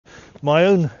My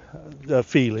own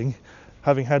feeling,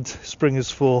 having had springers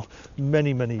for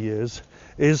many, many years,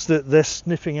 is that they're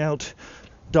sniffing out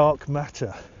dark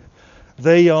matter.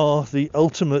 They are the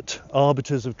ultimate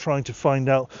arbiters of trying to find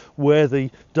out where the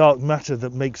dark matter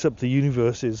that makes up the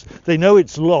universe is. They know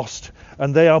it's lost,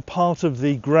 and they are part of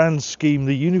the grand scheme,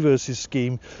 the universe's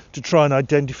scheme, to try and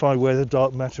identify where the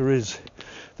dark matter is.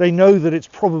 They know that it's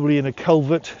probably in a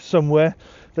culvert somewhere.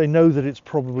 They know that it's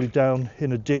probably down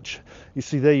in a ditch. You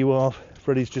see, there you are.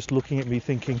 Freddie's just looking at me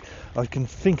thinking, I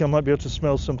might be able to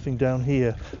smell something down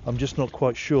here. I'm just not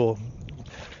quite sure.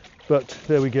 But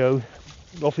there we go.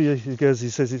 Off he goes. He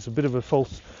says it's a bit of a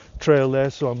false trail there,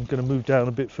 so I'm going to move down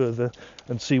a bit further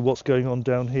and see what's going on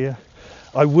down here.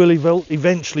 I will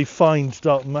eventually find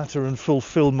dark matter and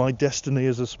fulfill my destiny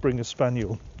as a Springer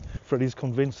Spaniel. Freddie's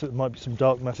convinced that there might be some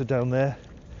dark matter down there.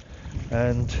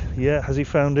 And yeah, has he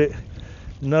found it?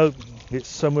 No, it's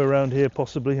somewhere around here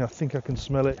possibly. I think I can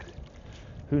smell it.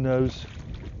 Who knows?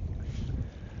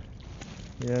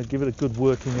 Yeah, give it a good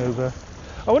working over.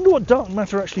 I wonder what dark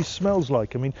matter actually smells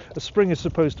like. I mean, a spring is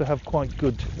supposed to have quite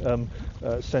good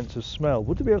sense of smell.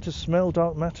 Would they be able to smell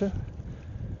dark matter?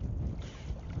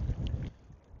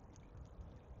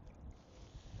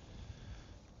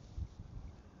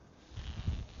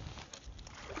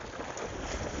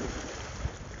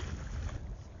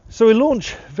 So we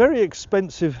launch very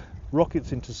expensive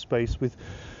rockets into space with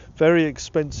very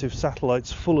expensive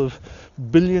satellites full of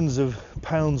billions of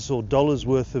pounds or dollars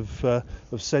worth of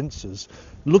sensors,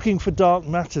 looking for dark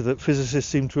matter that physicists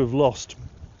seem to have lost.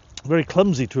 Very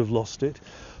clumsy to have lost it.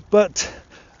 But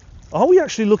are we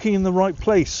actually looking in the right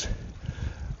place?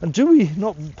 And do we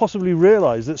not possibly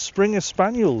realise that Springer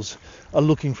Spaniels are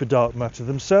looking for dark matter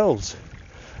themselves?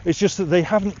 It's just that they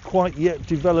haven't quite yet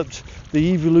developed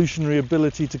the evolutionary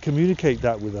ability to communicate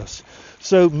that with us.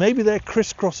 So maybe they're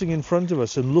crisscrossing in front of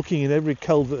us, and looking in every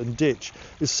culvert and ditch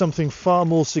is something far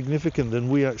more significant than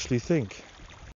we actually think.